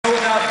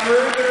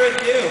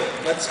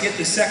let's get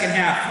the second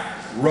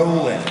half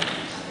rolling.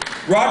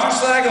 Roger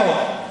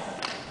Slagle,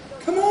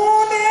 come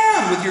on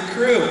down with your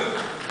crew.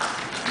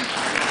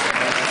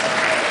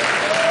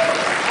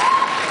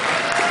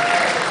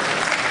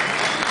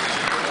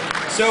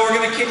 So we're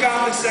going to kick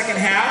off the second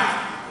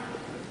half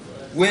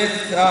with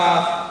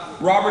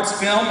Robert's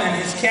film,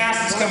 and his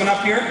cast is coming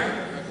up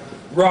here.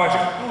 Roger.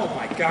 Oh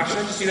my gosh, should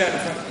I just do that in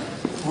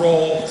front?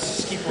 Roll.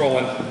 Just keep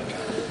rolling.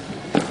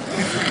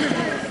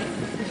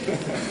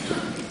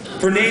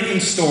 For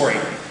Nathan's story.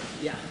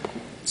 Yeah.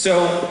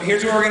 So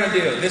here's what we're going to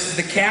do. This is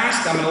the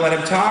cast. I'm going to let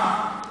him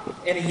talk.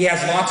 And he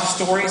has lots of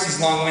stories.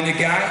 He's a long-winded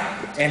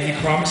guy. And he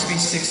promised me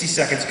 60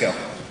 seconds. Go.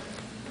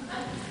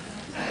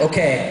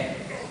 Okay.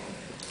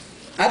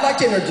 I'd like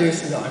to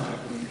introduce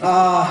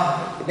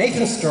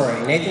Nathan's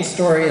story. Nathan's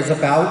story is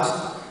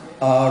about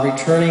a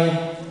returning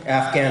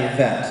Afghan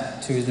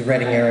vet to the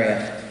Reading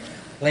area,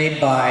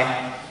 played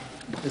by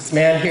this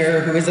man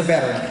here who is a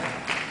veteran.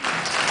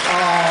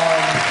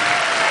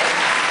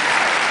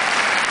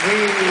 We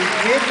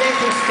give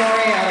Nathan's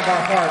story out of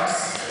our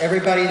hearts.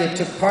 Everybody that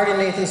took part in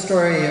Nathan's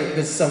story, it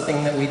was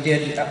something that we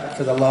did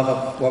for the love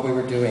of what we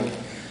were doing.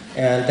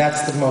 And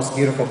that's the most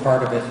beautiful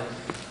part of it.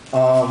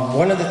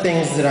 One of the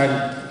things that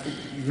I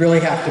really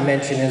have to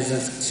mention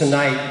is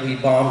tonight we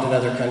bombed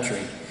another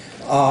country.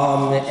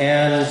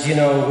 And you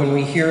know, when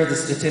we hear the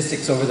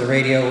statistics over the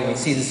radio, when we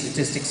see the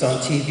statistics on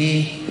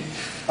TV,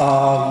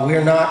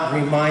 we're not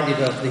reminded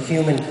of the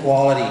human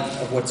quality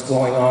of what's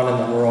going on in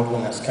the world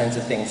when those kinds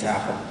of things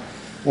happen.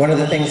 One of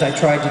the things I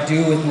tried to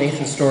do with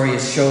Nathan's story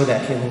is show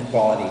that human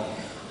quality.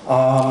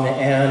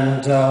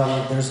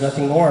 There's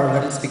nothing more.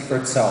 Let it speak for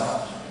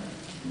itself.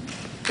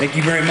 Thank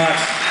you very much.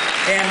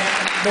 And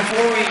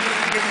before we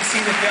get to see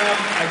the film,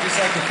 I'd just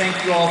like to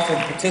thank you all for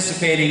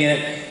participating in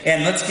it.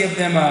 And let's give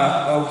them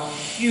a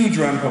huge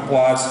round of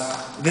applause.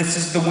 This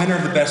is the winner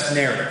of the Best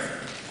Narrative.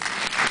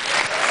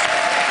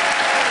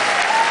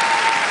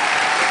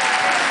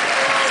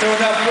 So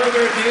without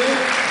further ado,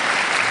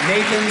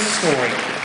 Nathan's story.